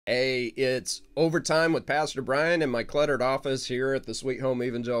Hey, it's overtime with Pastor Brian in my cluttered office here at the Sweet Home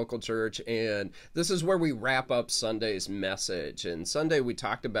Evangelical Church, and this is where we wrap up Sunday's message. And Sunday we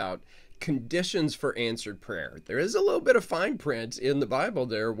talked about conditions for answered prayer. There is a little bit of fine print in the Bible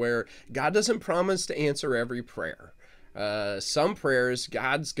there where God doesn't promise to answer every prayer. Some prayers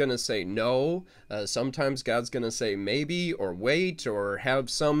God's going to say no. Sometimes God's going to say maybe or wait or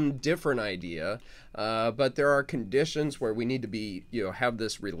have some different idea. But there are conditions where we need to be, have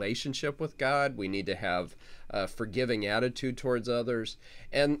this relationship with God. We need to have a forgiving attitude towards others.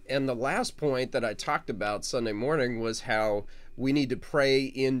 And the last point that I talked about Sunday morning was how we need to pray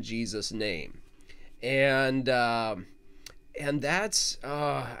in Jesus' name. And that's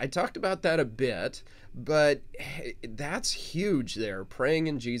I talked about that a bit, but that's huge there, praying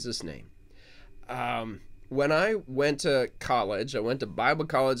in Jesus' name. When I went to college, I went to Bible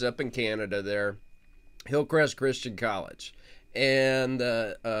college up in Canada there, Hillcrest Christian College. And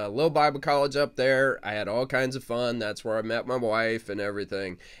little Bible college up there, I had all kinds of fun. That's where I met my wife and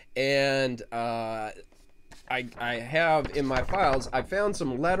everything. And I have in my files, I found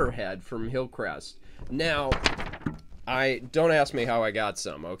some letterhead from Hillcrest. Now, I don't ask me how I got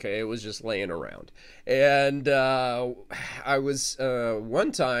some. Okay, it was just laying around, and I was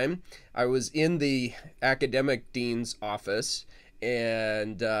one time I was in the academic dean's office,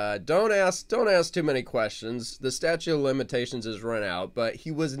 and don't ask too many questions. The statute of limitations has run out, but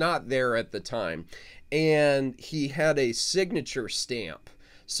he was not there at the time, and he had a signature stamp.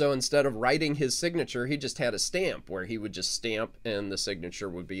 So instead of writing his signature, he just had a stamp where he would just stamp and the signature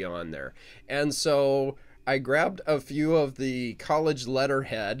would be on there. And so I grabbed a few of the college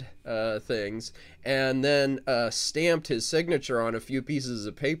letterhead things and then stamped his signature on a few pieces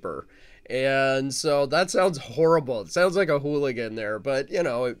of paper. And so that sounds horrible. It sounds like a hooligan there, but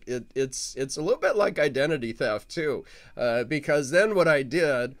it's a little bit like identity theft too, because then what I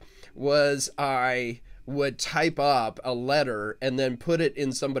did was I would type up a letter and then put it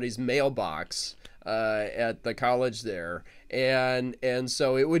in somebody's mailbox at the college there, and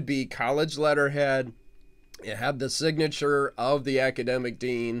so it would be college letterhead. It had the signature of the academic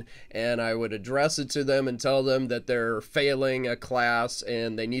dean, and I would address it to them and tell them that they're failing a class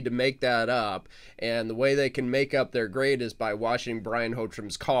and they need to make that up. And the way they can make up their grade is by washing Brian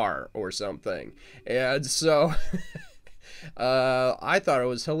Hotram's car or something. And so I thought it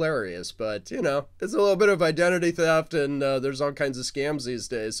was hilarious, but it's a little bit of identity theft, and there's all kinds of scams these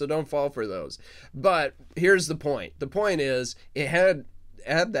days, so don't fall for those. But here's the point. The point is, it had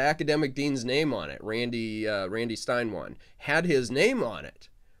the academic dean's name on it. Randy Steinwan had his name on it,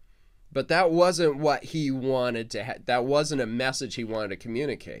 but that wasn't what he wanted to that wasn't a message he wanted to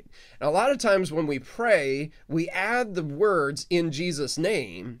communicate. And a lot of times when we pray, we add the words in Jesus'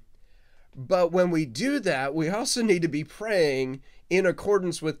 name, but when we do that, we also need to be praying in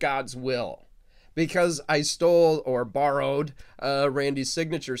accordance with God's will. Because I stole or borrowed Randy's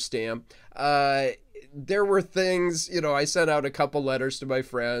signature stamp, there were things, I sent out a couple letters to my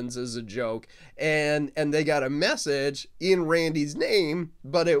friends as a joke, and they got a message in Randy's name,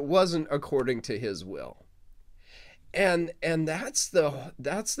 but it wasn't according to his will. And that's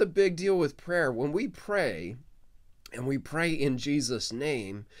the big deal with prayer. When we pray, and we pray in Jesus'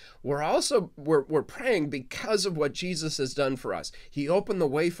 name, we're praying because of what Jesus has done for us. He opened the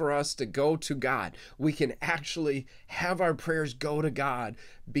way for us to go to God. We can actually have our prayers go to God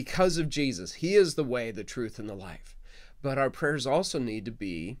because of Jesus. He is the way, the truth, and the life. But our prayers also need to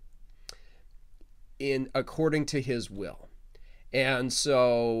be in according to His will. And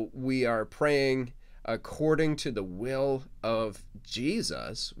so we are praying according to the will of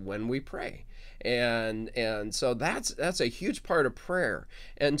Jesus when we pray. And so that's a huge part of prayer.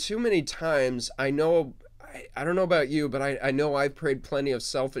 And too many times, I don't know about you, but I know I've prayed plenty of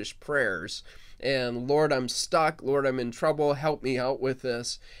selfish prayers. And Lord, I'm stuck. Lord, I'm in trouble. Help me out with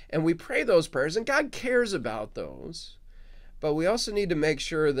this. And we pray those prayers, and God cares about those. But we also need to make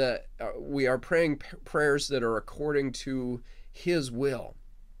sure that we are praying prayers that are according to His will.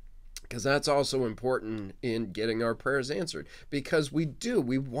 Because that's also important in getting our prayers answered. Because we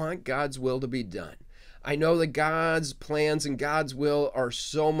want God's will to be done. I know that God's plans and God's will are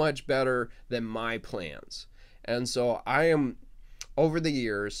so much better than my plans. And so over the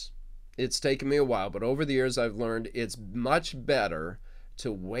years, it's taken me a while, but over the years I've learned it's much better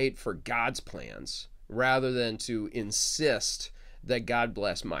to wait for God's plans rather than to insist that God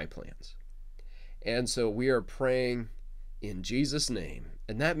bless my plans. And so we are praying in Jesus' name.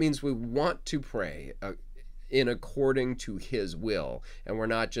 And that means we want to pray in according to His will. And we're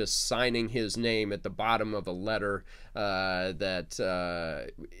not just signing His name at the bottom of a letter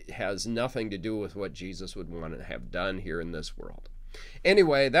that has nothing to do with what Jesus would want to have done here in this world.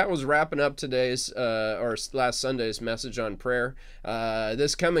 Anyway, that was wrapping up today's or last Sunday's message on prayer.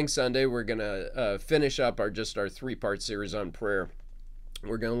 This coming Sunday, we're gonna finish up our 3-part series on prayer.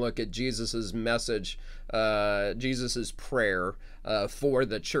 We're going to look at Jesus's message, Jesus's prayer for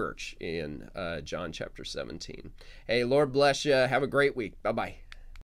the church in John chapter 17. Hey, Lord bless you. Have a great week. Bye-bye.